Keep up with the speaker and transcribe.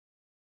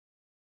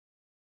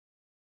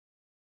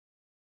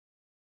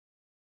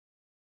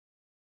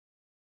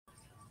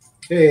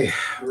Hey,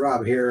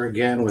 Rob here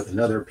again with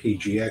another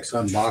PGX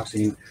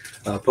unboxing.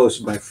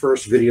 Posted my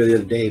first video the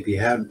other day. If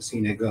you haven't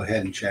seen it, go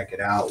ahead and check it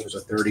out. It was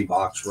a 30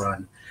 box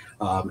run.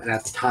 And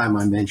at the time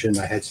I mentioned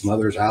I had some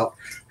others out.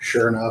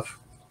 Sure enough,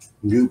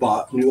 new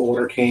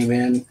order came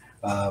in.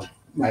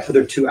 My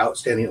other two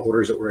outstanding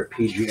orders that were at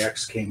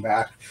PGX came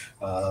back.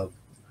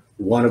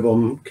 One of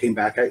them came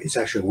back, it's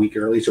actually a week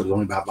early, so it was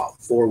only about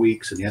 4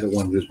 weeks, and the other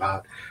one was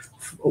about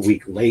a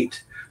week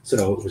late.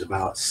 So it was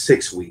about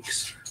 6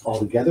 weeks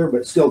altogether,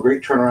 but still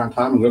great turnaround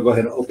time. I'm going to go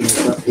ahead and open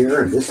this up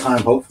here, and this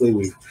time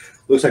hopefully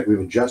looks like we've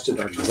adjusted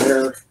our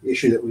glare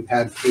issue that we've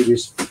had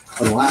previous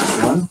on the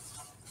last one.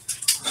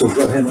 So we'll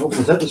go ahead and open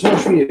this up. This one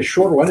should be a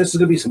shorter one. This is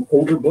going to be some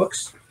older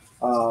books,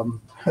 a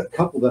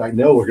couple that I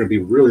know are going to be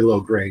really low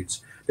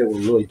grades that were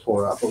really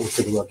tore up, but we'll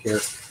take a look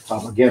here.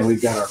 Again,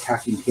 we've got our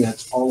packing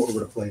peanuts all over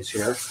the place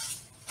here.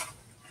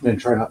 I'm going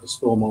to try not to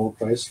spill them all over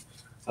the place.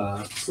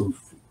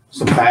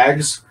 Some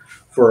bags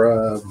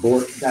for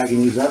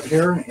bagging these up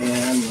here,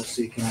 and let's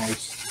see, can I get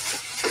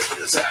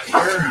this out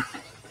here?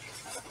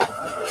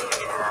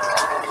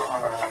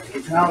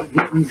 Now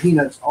getting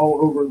peanuts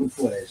all over the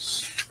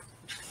place.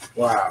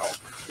 Wow,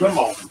 come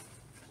on.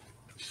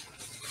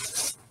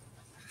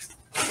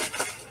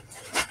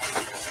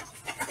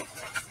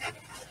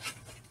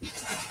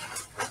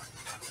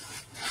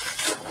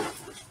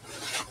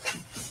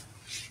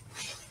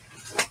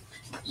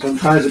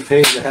 Sometimes it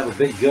pays to have a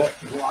big gut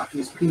to block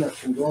these peanuts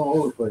from going all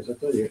over the place, I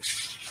tell you.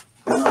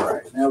 All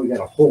right, now we got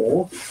a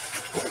hole.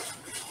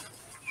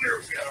 There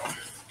we go.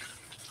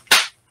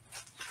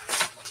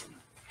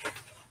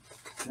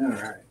 All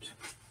right.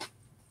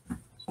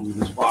 Move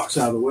this box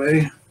out of the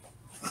way.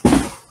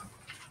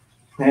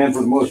 And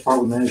for the most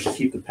part, we managed to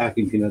keep the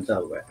packing peanuts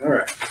out of the way. All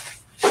right.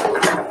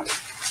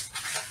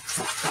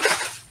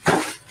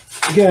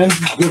 Again,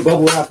 good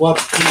bubble wrap,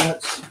 lots of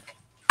peanuts.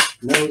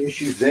 No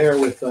issues there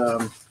with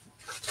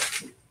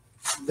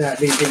that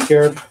being taken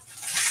care of.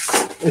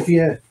 If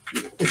you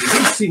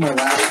did see my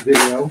last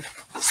video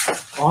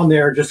on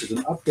there, just as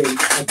an update,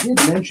 I did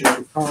mention at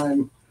the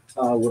time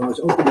when I was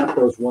opening up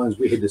those ones,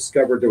 we had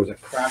discovered there was a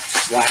cracked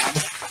slab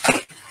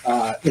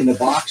in the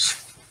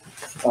box.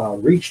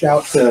 Reached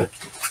out to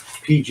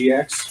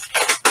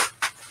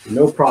PGX,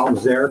 no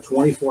problems there.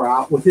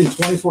 Within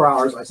 24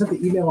 hours, I sent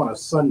the email on a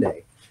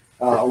Sunday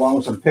along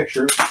with some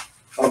pictures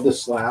of the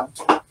slab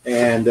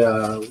and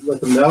let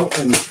them know.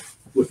 And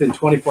within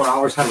 24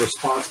 hours, had a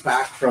response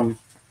back from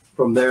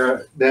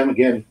them.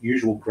 Again,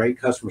 usual great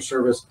customer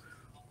service,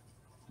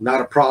 not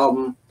a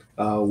problem.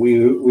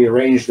 We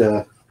arranged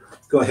to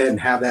go ahead and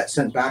have that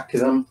sent back to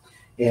them,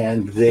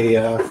 and they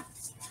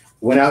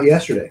went out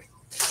yesterday.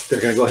 They're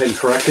going to go ahead and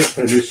correct it,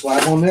 put a new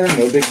slab on there,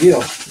 no big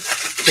deal.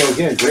 So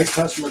again, great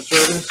customer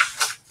service,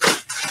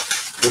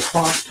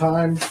 response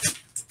time.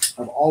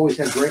 I've always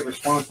had great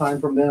response time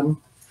from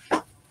them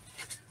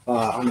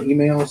on the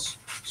emails.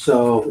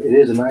 So it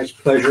is a nice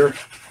pleasure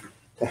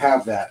to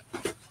have that.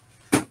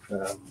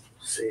 Let's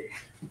see.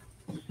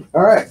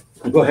 All right,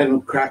 we'll go ahead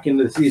and crack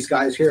into these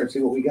guys here and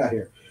see what we got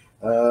here.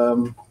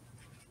 Oh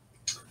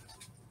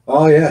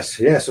yes,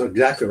 so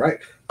exactly right.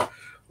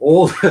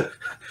 Old,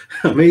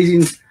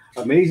 amazing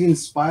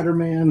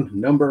Spider-Man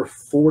number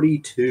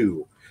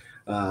 42.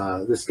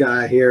 This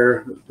guy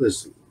here,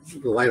 the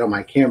light on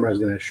my camera is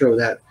going to show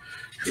that.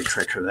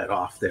 Try to turn that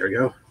off. There we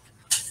go.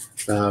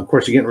 Of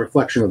course, you get a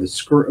reflection of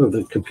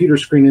the computer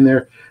screen in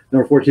there.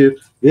 Number 42.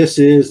 This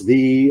is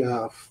the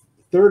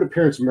third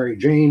appearance of Mary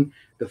Jane,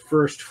 the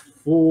first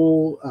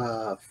full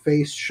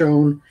face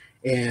shown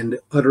and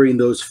uttering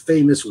those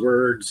famous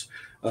words.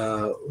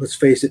 Let's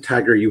face it,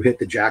 Tiger, you hit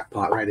the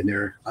jackpot right in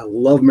there. I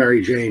love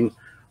Mary Jane.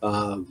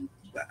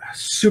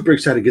 Super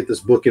excited to get this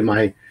book in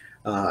my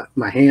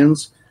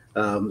hands.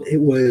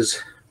 It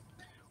was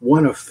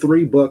one of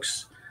 3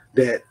 books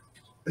that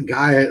a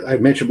guy I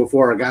mentioned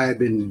before, a guy had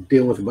been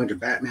dealing with a bunch of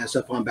Batman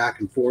stuff on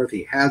back and forth.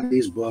 He had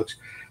these books.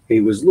 He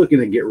was looking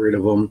to get rid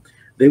of them.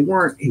 They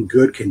weren't in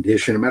good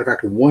condition. As a matter of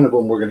fact, one of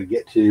them we're going to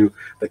get to.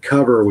 The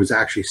cover was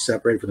actually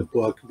separated from the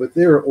book, but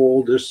they're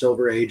old, they're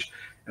Silver Age,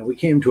 and we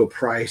came to a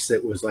price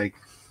that was like,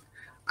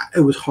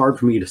 it was hard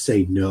for me to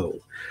say no.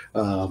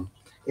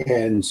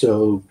 And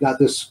so got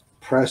this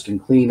pressed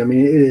and cleaned. I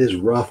mean, it is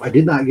rough. I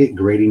did not get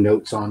grading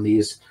notes on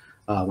these.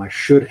 I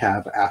should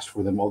have asked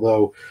for them,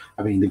 although,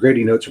 I mean, the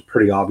grading notes are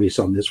pretty obvious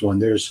on this one.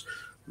 There's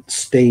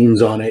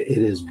stains on it. It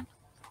has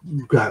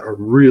got a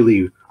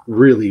really,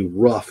 really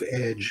rough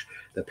edge.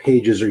 The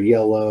pages are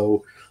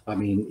yellow. I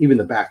mean, even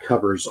the back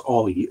covers,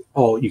 all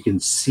you can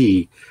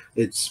see.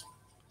 It's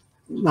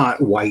not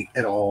white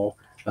at all.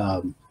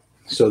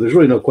 So there's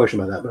really no question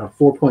about that. But a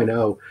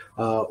 4.0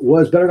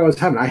 was better than I was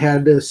having. I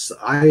had this.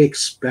 I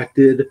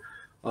expected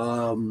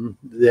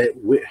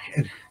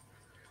that.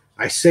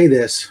 I say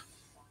this.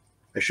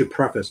 I should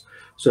preface.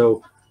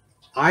 So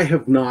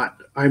I'm not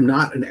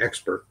an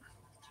expert,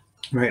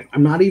 right?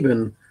 I'm not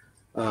even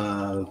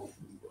a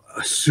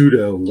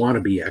pseudo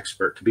wannabe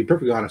expert. To be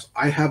perfectly honest,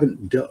 I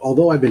haven't,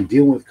 although I've been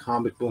dealing with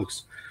comic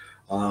books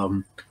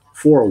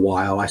for a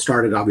while. I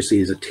started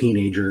obviously as a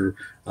teenager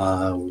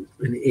in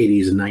the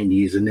 80s and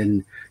 90s, and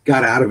then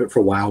got out of it for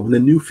a while. When the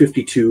new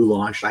 52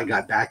 launched, I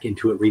got back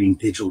into it reading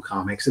digital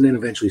comics, and then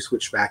eventually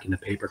switched back into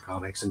paper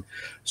comics and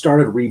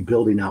started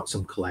rebuilding out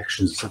some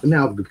collections and stuff. And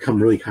now I've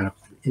become really kind of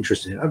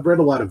interested in it. I've read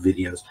a lot of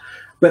videos,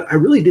 but I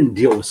really didn't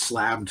deal with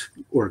slabbed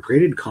or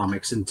graded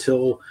comics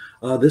until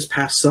this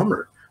past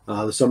summer.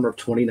 The summer of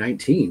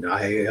 2019,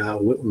 I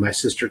went with my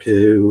sister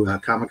to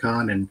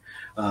Comic-Con and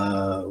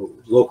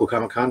local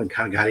Comic-Con, and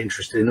kind of got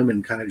interested in them,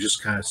 and kind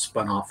of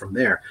spun off from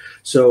there.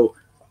 So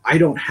I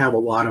don't have a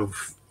lot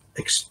of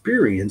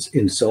experience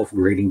in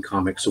self-grading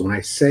comics. So when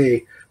I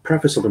say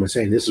preface something by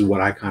saying this is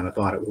what I kind of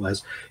thought it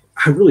was,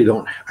 I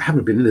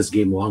haven't been in this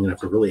game long enough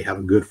to really have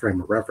a good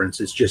frame of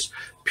reference. It's just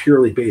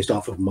purely based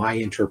off of my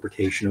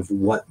interpretation of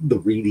what the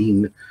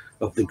reading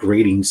of the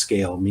grading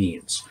scale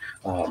means.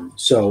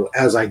 So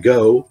as I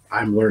go,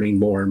 I'm learning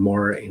more and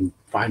more and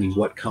finding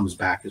what comes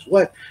back as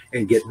what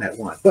and getting that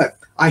one. But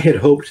I had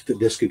hoped that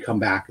this could come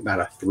back about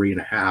a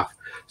 3.5.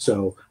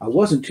 So I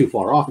wasn't too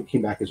far off. It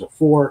came back as a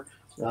 4.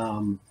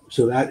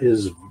 So that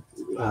is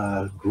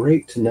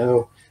great to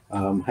know.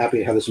 I'm happy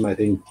to have this in my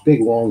thing.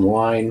 Big long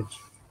line.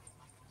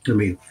 I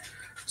mean,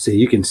 see,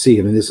 you can see,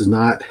 I mean, this is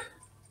not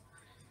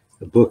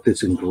a book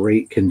that's in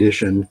great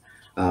condition,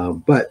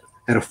 but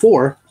at a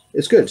 4,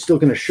 it's good. It's still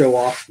going to show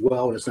off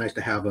well, and it's nice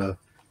to have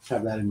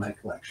that in my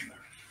collection.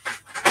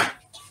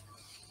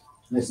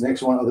 This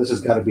next one, oh, this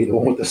has got to be the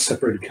one with the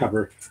separated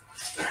cover.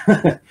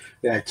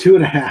 Yeah,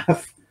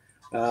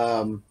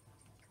 2.5.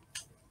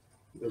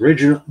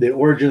 The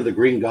Origin of the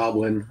Green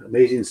Goblin,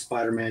 Amazing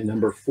Spider-Man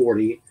number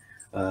 40.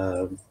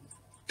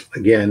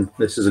 Again,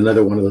 this is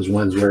another one of those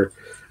ones where,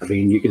 I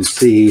mean, you can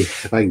see,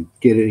 if I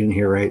get it in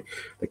here right,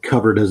 the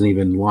cover doesn't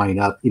even line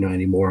up,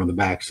 anymore on the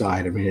back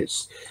side. I mean,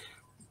 it's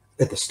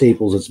at the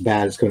staples, it's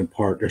bad. It's coming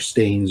apart. There's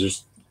stains,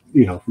 there's,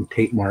 from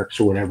tape marks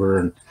or whatever,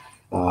 and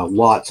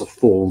lots of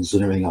folds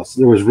and everything else.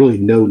 There was really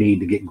no need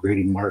to get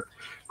grading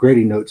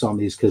notes on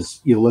these, because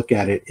you look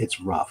at it,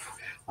 it's rough.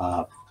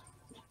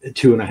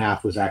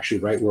 2.5 was actually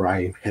right where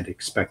I had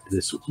expected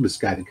this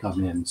guy to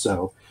come in,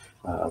 so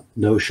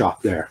no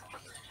shock there.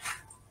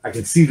 I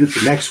can see that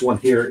the next one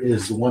here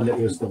is the one that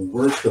was the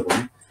worst of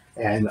them,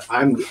 and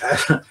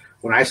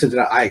when I sent it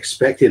out, I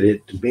expected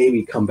it to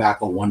maybe come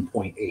back a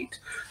 1.8.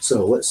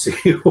 So let's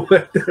see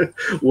what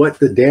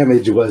the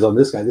damage was on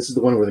this guy. This is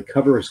the one where the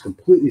cover is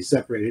completely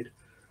separated.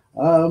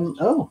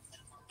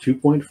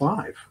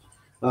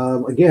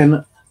 2.5.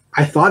 Again,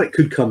 I thought it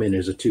could come in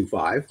as a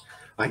 2.5.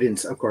 I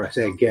didn't, of course, I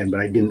say again,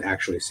 but I didn't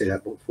actually say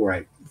that before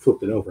I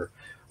flipped it over.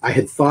 I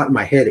had thought in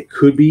my head it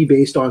could be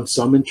based on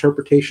some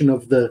interpretation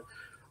of the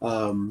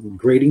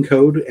grading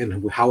code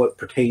and how it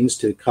pertains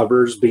to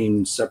covers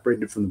being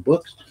separated from the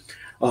books.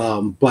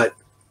 But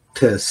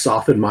to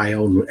soften my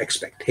own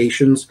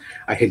expectations,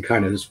 I had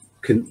kind of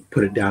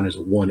put it down as a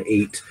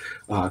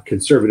 1.8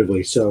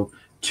 conservatively. So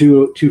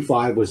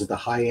 2.5 was at the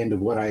high end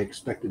of what I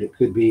expected it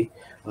could be.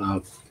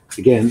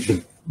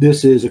 Again,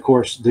 this is, of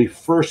course, the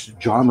first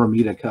John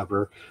Romita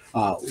cover.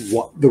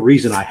 The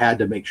reason I had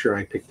to make sure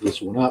I picked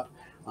this one up.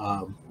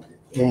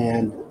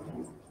 And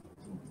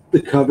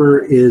the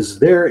cover is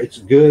there. It's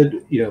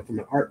good, from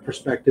an art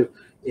perspective.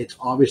 It's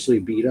obviously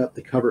beat up.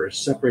 The cover is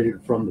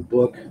separated from the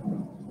book.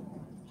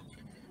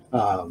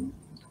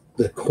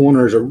 The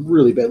corners are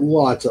really bad.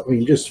 Lots of,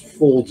 just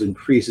folds and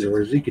creases.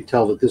 Whereas you could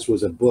tell that this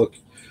was a book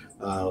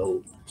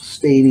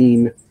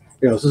staining.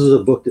 This is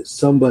a book that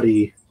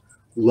somebody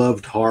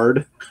loved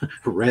hard,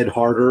 read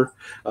harder,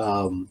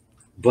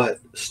 but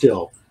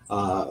still,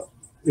 I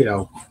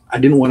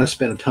didn't want to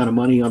spend a ton of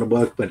money on a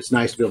book, but it's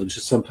nice to be able to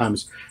just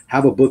sometimes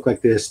have a book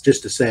like this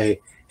just to say,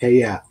 hey,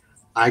 yeah,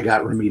 I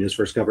got Romita's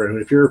first cover.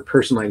 And if you're a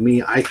person like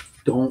me, I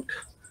don't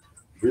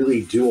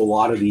really do a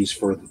lot of these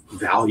for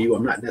value.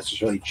 I'm not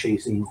necessarily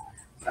chasing.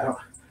 I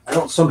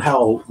don't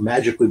somehow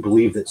magically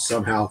believe that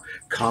somehow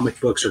comic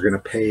books are going to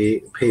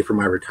pay for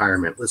my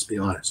retirement. Let's be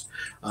honest.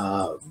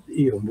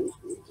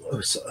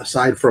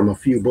 Aside from a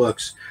few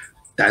books,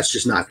 that's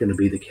just not going to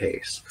be the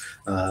case.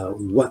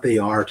 What they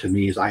are to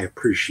me is I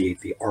appreciate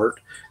the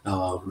art.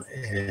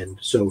 And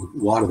so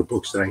a lot of the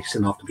books that I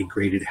send off to be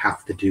graded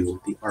have to do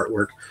with the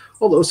artwork,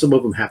 although some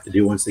of them have to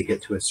do once they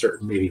get to a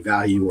certain maybe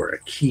value or a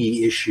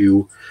key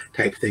issue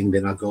type thing,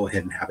 then I'll go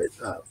ahead and have it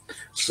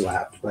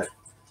slapped. But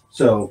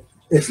so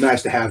it's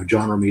nice to have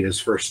John Romita's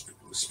first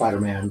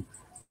Spider-Man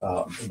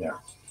in there.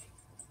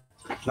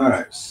 All right,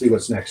 let's see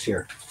what's next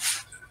here.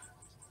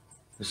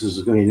 This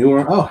is going to be a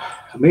newer. Oh,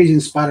 Amazing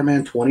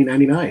Spider-Man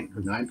 2099,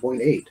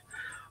 9.8.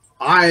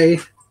 I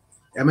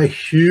am a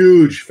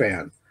huge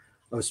fan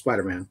of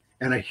Spider-Man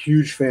and a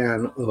huge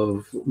fan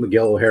of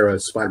Miguel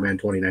O'Hara's Spider-Man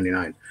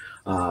 2099.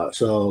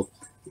 So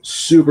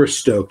super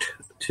stoked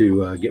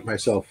to get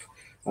myself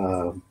a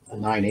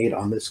 9.8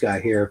 on this guy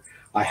here.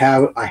 I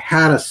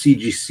had a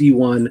CGC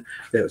one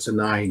that was a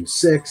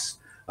 9.6.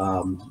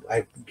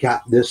 I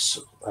got this.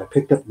 I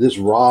picked up this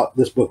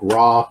book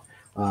raw.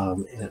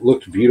 And it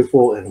looked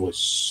beautiful and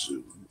was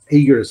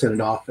eager to send it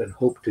off and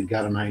hoped to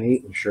get a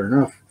 9.8, and sure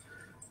enough,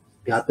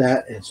 got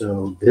that. And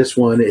so this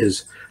one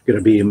is going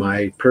to be in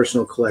my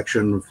personal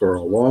collection for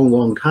a long,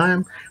 long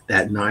time.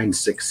 That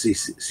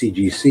 9.6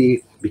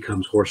 CGC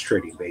becomes horse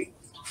trading bait.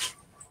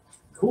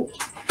 Cool.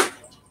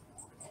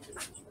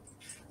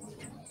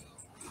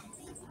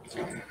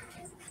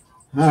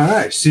 All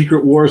right,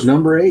 Secret Wars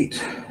number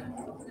 8.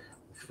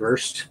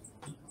 First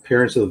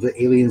appearance of the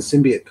alien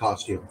symbiote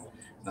costume,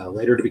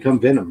 later to become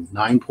Venom,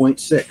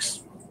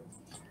 9.6.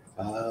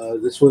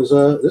 This was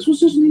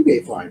just an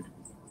eBay find.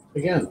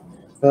 Again,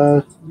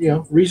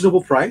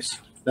 reasonable price,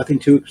 nothing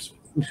too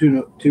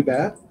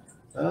bad.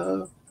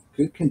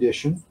 Good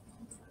condition.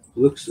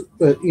 Looks,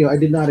 but I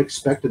did not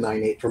expect a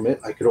 9.8 from it.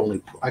 I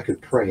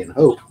could pray and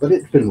hope, but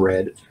it's been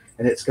red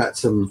and it's got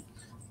some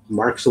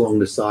marks along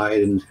the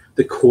side, and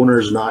the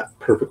corner's not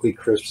perfectly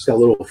crisp. It's got a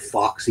little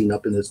foxing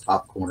up in this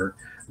top corner.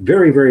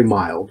 Very, very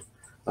mild,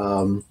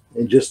 and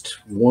just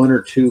 1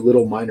 or 2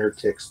 little minor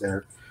ticks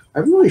there. I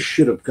really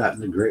should have gotten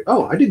the grade.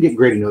 Oh, I did get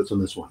grading notes on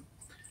this one.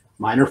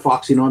 Minor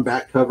foxing on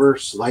back cover,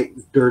 slight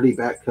dirty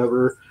back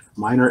cover,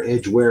 minor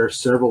edge wear,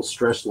 several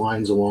stress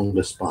lines along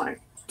the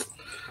spine.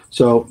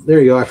 So there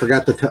you go. I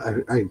forgot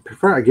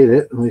before I get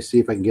it, let me see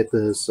if I can get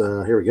this.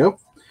 Here we go.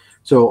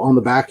 So on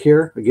the back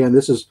here, again,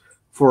 this is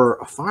for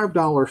a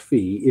 $5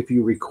 fee. If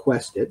you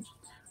request it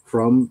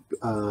from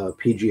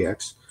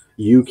PGX,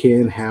 you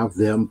can have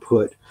them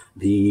put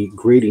the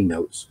grading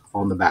notes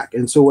on the back.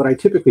 And so what I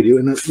typically do,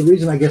 and the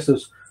reason I guess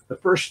is the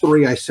first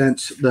 3 I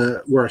sent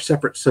were a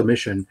separate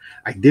submission.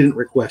 I didn't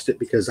request it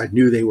because I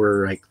knew they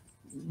were like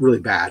really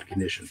bad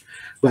condition.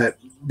 But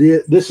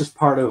this is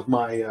part of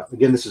my,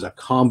 again, this is a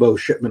combo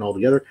shipment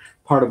altogether,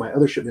 part of my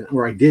other shipment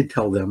where I did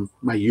tell them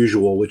my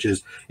usual, which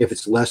is if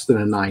it's less than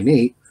a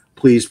 9.8,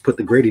 please put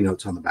the grading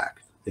notes on the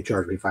back. They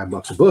charge me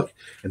 $5 a book.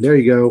 And there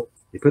you go.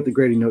 They put the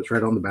grading notes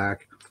right on the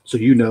back, so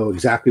you know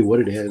exactly what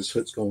it is,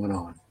 what's going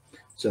on.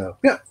 So,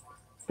 yeah,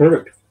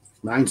 perfect.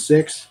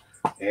 9.6,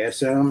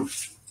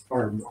 ASM,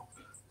 or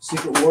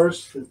Secret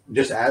Wars.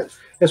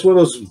 That's one of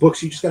those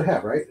books you just got to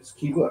have, right? It's a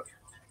key book.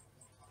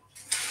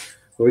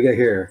 What we got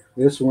here?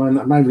 This one,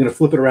 I'm not even going to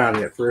flip it around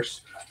yet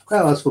first.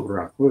 Well, let's flip it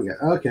around. What we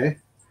got? Okay.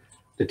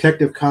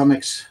 Detective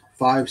Comics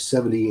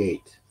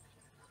 578.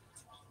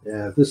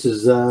 Yeah, this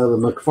is the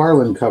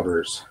McFarlane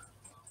covers.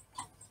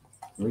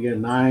 We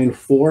get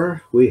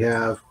 9.4. We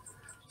have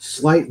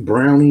slight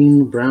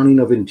browning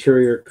of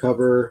interior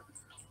cover,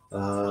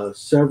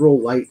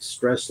 several light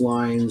stress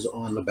lines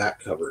on the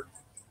back cover.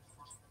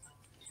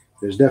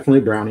 There's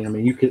definitely browning. I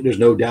mean, there's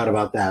no doubt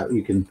about that.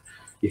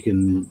 You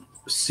can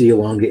see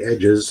along the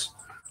edges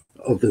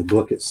of the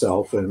book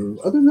itself, and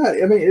other than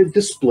that, I mean, it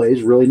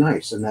displays really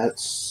nice, and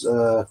that's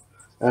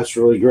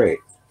really great.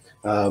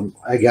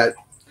 I got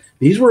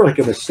these were like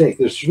a mistake.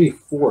 There should be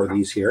 4 of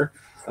these here.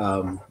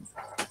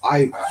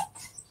 I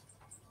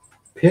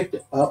picked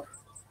up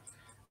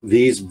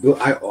these.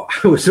 I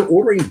was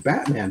ordering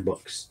Batman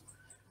books,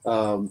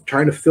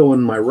 trying to fill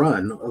in my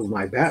run of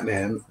my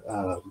Batman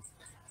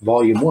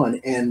Volume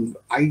 1, and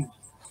I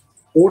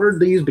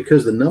ordered these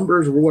because the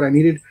numbers were what I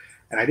needed,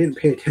 and I didn't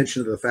pay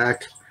attention to the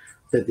fact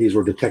that these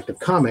were Detective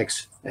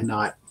Comics and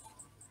not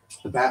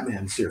the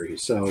Batman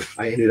series. So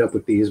I ended up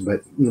with these,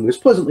 but was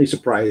pleasantly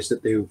surprised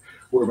that they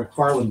were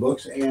McFarlane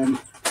books, and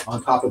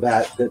on top of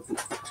that,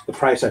 the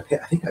price I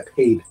think I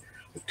paid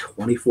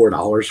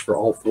 $24 for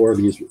all 4 of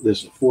these.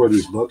 There's 4 of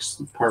these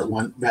books. Part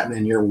 1,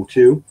 Batman Year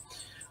 2.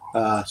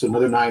 So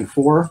another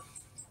 9.4.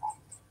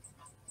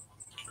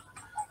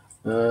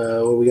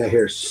 What we got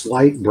here?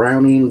 Slight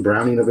browning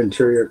of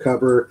interior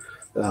cover.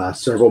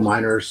 Several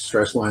minor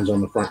stress lines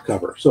on the front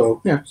cover.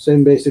 So yeah,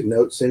 same basic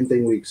notes, same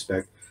thing we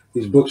expect.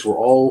 These books were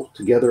all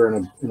together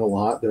in a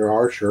lot. There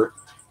are sure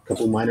a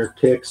couple minor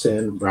ticks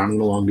and browning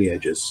along the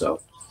edges.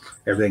 So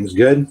everything's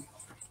good.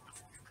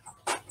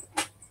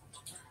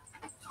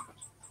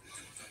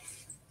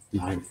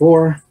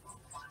 9.4.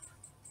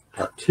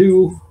 Part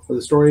 2 of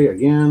the story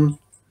again.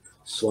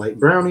 Slight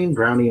browning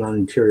on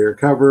interior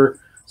cover.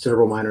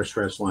 Several minor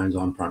stress lines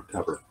on front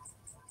cover.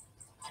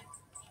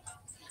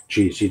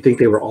 Geez, you'd think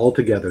they were all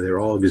together. They were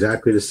all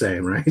exactly the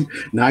same, right?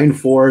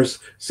 9.4s,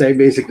 same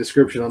basic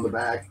description on the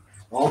back.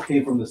 All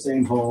came from the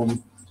same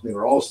home. They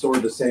were all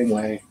stored the same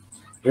way.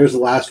 Here's the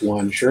last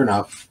one. Sure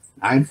enough,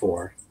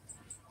 9.4.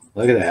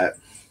 Look at that.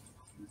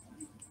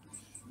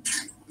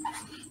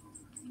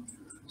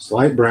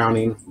 Slight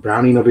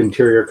browning of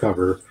interior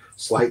cover,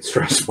 slight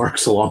stress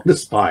marks along the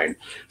spine.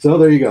 So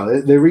there you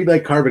go. They read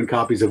like carbon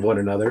copies of one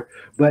another,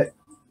 but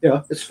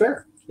it's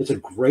fair. It's a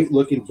great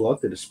looking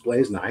book. The display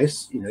is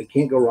nice. You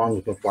can't go wrong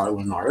with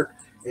McFarlane art.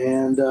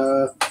 And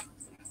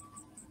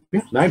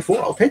 9.4,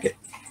 I'll take it.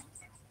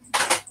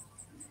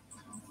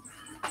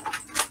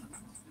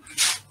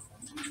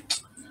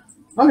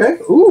 Okay.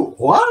 Ooh,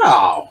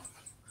 wow.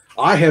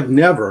 I have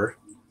never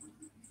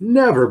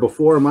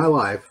before in my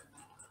life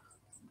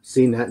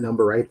seen that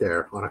number right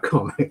there on a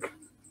comic.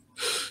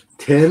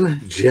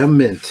 10 gem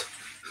mint.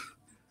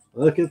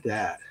 Look at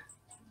that.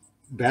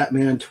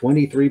 Batman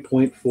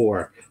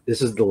 23.4.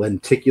 This is the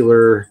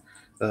lenticular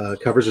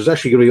covers. There's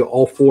actually going to be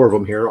all 4 of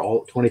them here,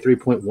 all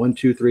 23.1,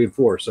 2, 3, and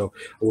 4. So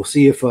we'll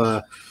see if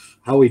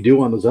how we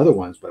do on those other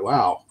ones, but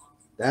wow,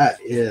 that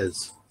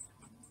is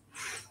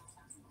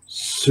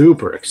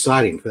super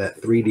exciting for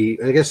that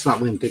 3D. I guess it's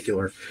not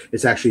lenticular.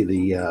 It's actually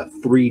the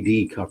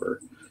 3D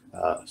cover.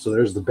 So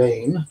there's the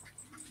Bane.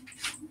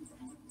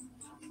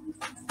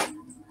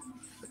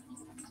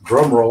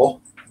 Drum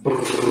roll.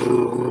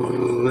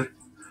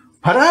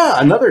 Ta-da!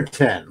 Another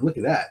 10. Look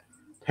at that.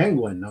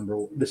 Penguin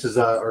number. This is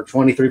our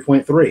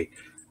 23.3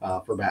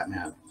 for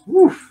Batman.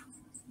 Woof.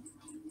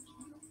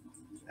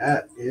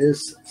 That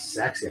is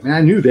sexy. I mean,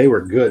 I knew they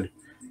were good,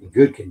 in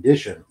good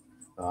condition.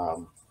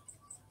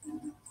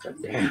 But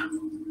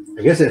damn.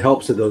 I guess it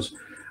helps that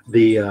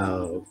the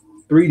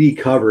 3D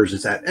covers.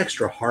 It's that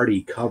extra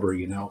hardy cover,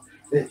 you know.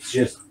 It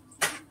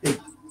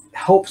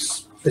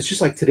helps. It's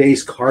just like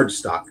today's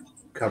cardstock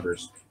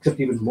covers, except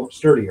even more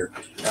sturdier.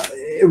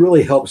 It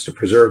really helps to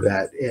preserve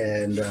that.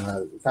 And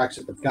the fact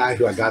that the guy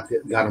who I got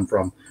him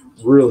from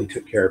really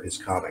took care of his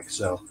comics.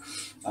 So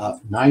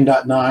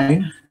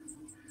 9.9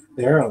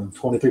 there on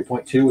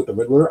 23.2 with the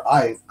Riddler.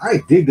 I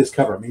dig this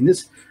cover. I mean,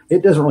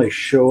 it doesn't really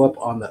show up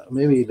on the,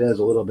 maybe it does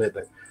a little bit,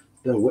 but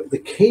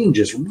the cane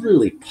just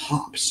really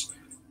pops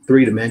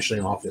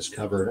three-dimensionally off this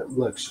cover. It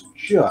looks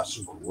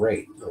just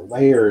great. The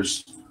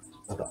layers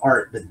of the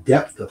art, the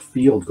depth of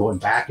field going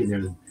back in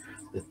there,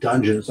 the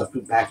dungeon and stuff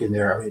back in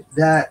there. I mean,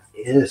 that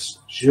is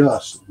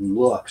just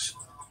looks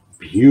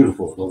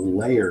beautiful. The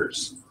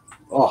layers.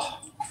 Oh,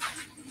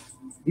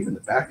 even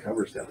the back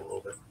covers that a little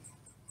bit.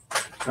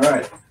 All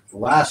right, the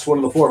last one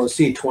of the four. Let's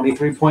see,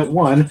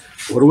 23.1.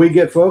 What do we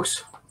get,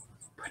 folks?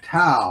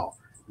 Patow,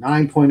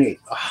 9.8.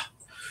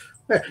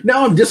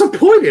 Now I'm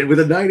disappointed with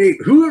a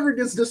 9.8. Whoever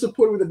gets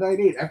disappointed with a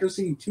 9.8 after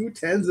seeing two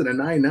 10s and a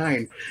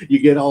 9.9, you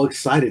get all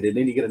excited, and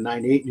then you get a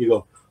 9.8 and you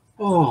go,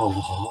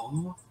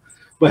 oh.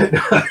 But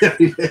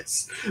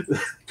it's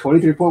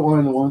 23.1,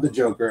 the one with the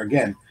Joker.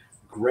 Again,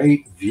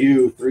 great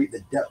view.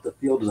 The depth of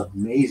field is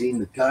amazing.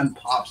 The gun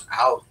pops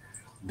out.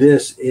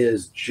 This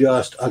is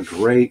just a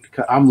great.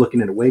 I'm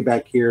looking at it way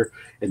back here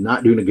and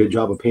not doing a good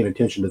job of paying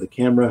attention to the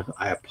camera.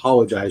 I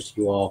apologize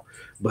to you all,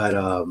 but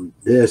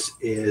this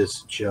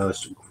is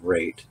just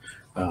great.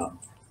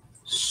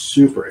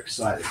 Super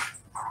excited.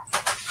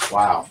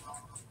 Wow.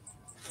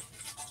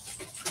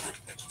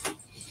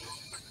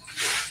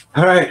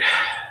 All right.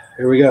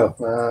 Here we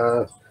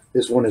go.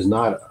 This one is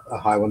not a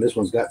high one. This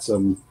one's got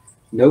some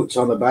notes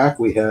on the back.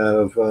 We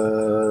have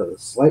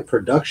slight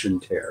production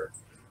tear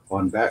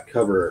on back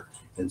cover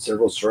and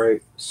several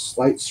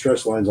slight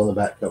stress lines on the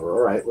back cover. All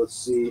right, let's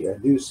see. I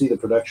do see the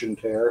production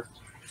tear.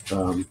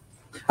 I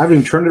haven't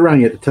even turned it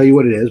around yet to tell you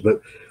what it is,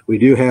 but we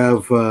do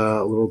have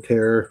a little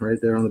tear right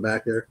there on the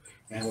back there.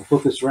 And we'll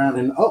flip this around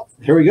and, oh,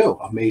 here we go.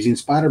 Amazing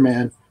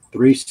Spider-Man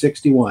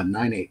 361,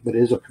 9.8. But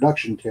it is a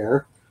production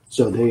tear,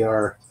 so they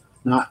are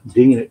not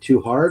dinging it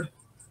too hard.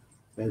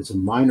 And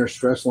some minor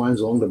stress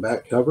lines along the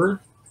back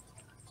cover.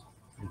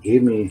 It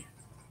gave me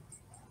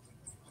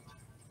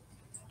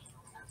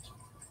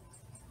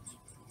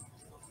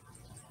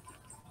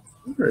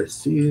where do I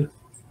see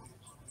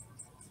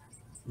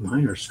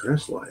minor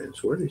stress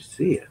lines? Where do you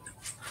see it?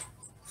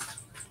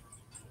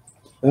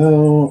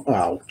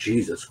 Oh,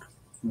 Jesus.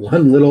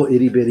 One little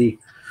itty bitty.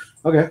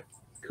 Okay,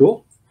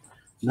 cool.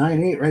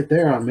 9.8 right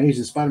there on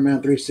Amazing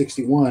Spider-Man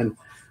 361.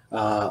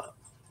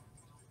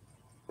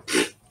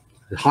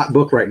 Hot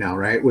book right now,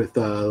 right? With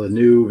the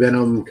new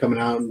Venom coming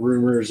out and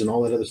rumors and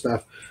all that other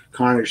stuff.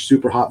 Carnage,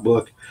 super hot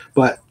book.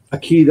 But a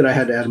key that I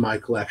had to add to my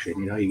collection.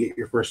 You know, you get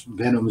your first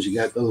Venoms, you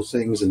got those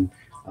things. And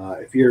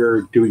if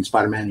you're doing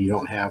Spider-Man and you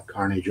don't have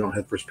Carnage, you don't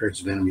have first appearance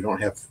of Venom, you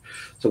don't have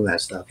some of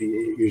that stuff,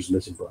 you're just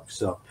missing books.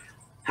 So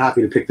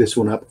happy to pick this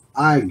one up.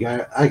 I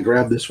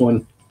grabbed this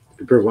one,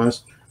 to be perfectly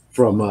honest,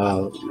 from,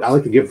 I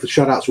like to give the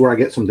shout outs where I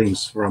get some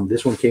things from.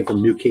 This one came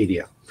from New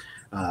Cadia.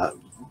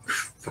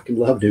 Fucking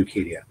love New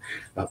Cadia,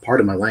 part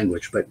of my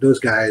language, but those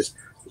guys,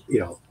 you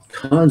know,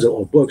 tons of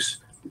old books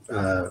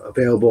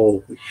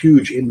available,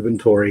 huge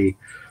inventory,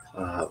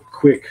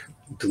 quick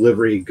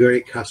delivery,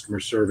 great customer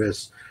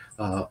service,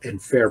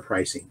 and fair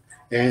pricing.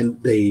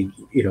 And they,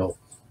 you know,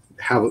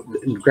 have,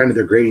 granted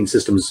their grading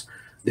systems,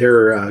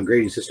 their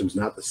grading system's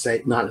not the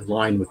same, not in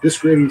line with this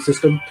grading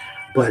system,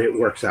 but it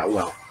works out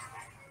well.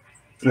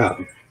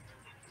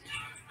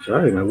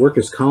 Sorry, my work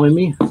is calling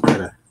me. I'm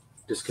gonna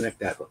disconnect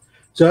that book.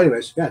 So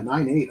anyways, got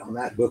 9.8 on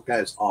that book.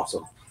 That is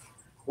awesome.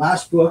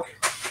 Last book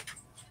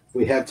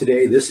we have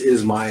today. This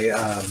is my,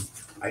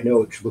 I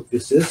know which book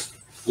this is.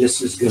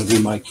 This is going to be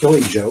my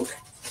Killing Joke,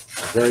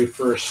 very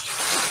first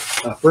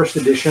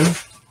edition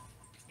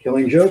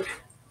Killing Joke.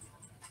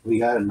 We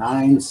got a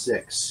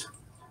 9.6.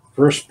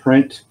 First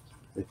print,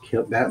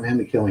 Batman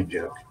the Killing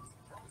Joke.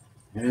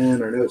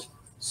 And our notes,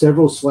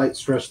 several slight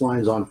stress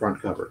lines on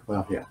front cover.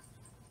 Well, yeah.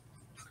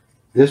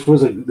 This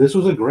was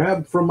a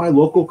grab from my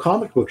local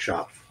comic book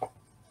shop.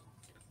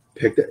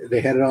 Picked it.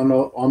 They had it on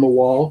the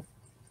wall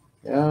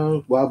a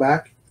while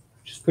back.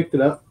 Just picked it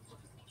up.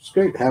 It's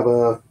great to have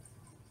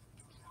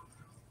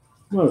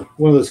one of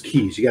those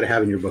keys you got to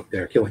have in your book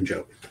there. Killing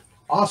Joke.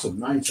 Awesome.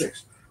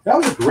 9.6. That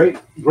was a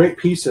great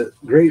piece,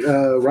 great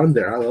run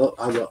there.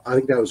 I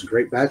think that was a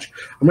great batch.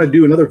 I'm going to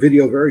do another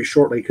video very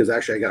shortly because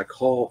actually I got a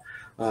call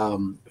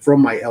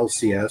from my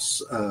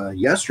LCS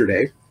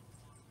yesterday.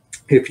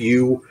 If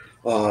you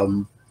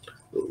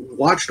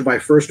watched my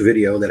first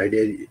video that I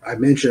did, I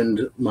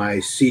mentioned my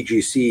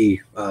CGC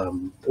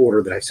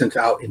order that I sent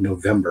out in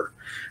November,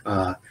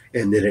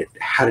 and that it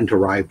hadn't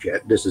arrived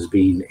yet. This is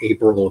being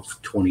April of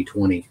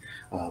 2020,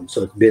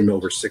 so it's been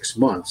over 6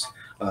 months.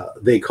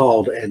 They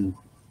called and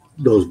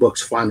those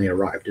books finally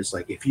arrived. It's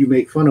like, if you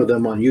make fun of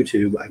them on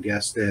YouTube, I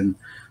guess, then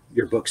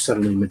your book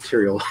suddenly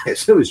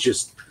materialized. It was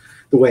just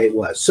the way it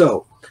was.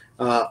 So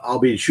I'll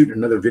be shooting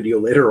another video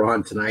later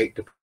on tonight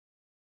to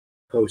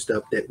post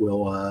up that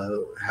will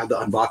have the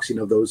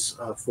unboxing of those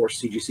 4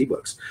 CGC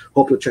books.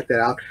 Hope you'll check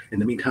that out. In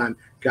the meantime,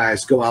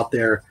 guys, go out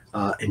there,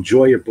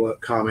 enjoy your book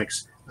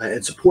comics,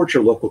 and support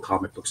your local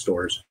comic book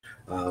stores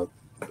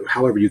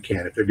however you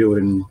can. If they're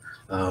doing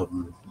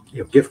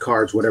gift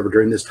cards, whatever,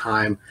 during this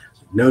time,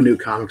 no new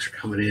comics are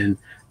coming in.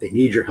 They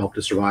need your help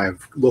to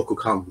survive. Local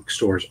comic book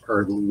stores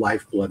are the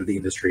lifeblood of the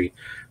industry.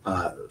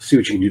 See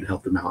what you can do to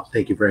help them out.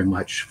 Thank you very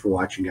much for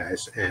watching,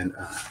 guys, and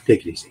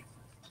take it easy.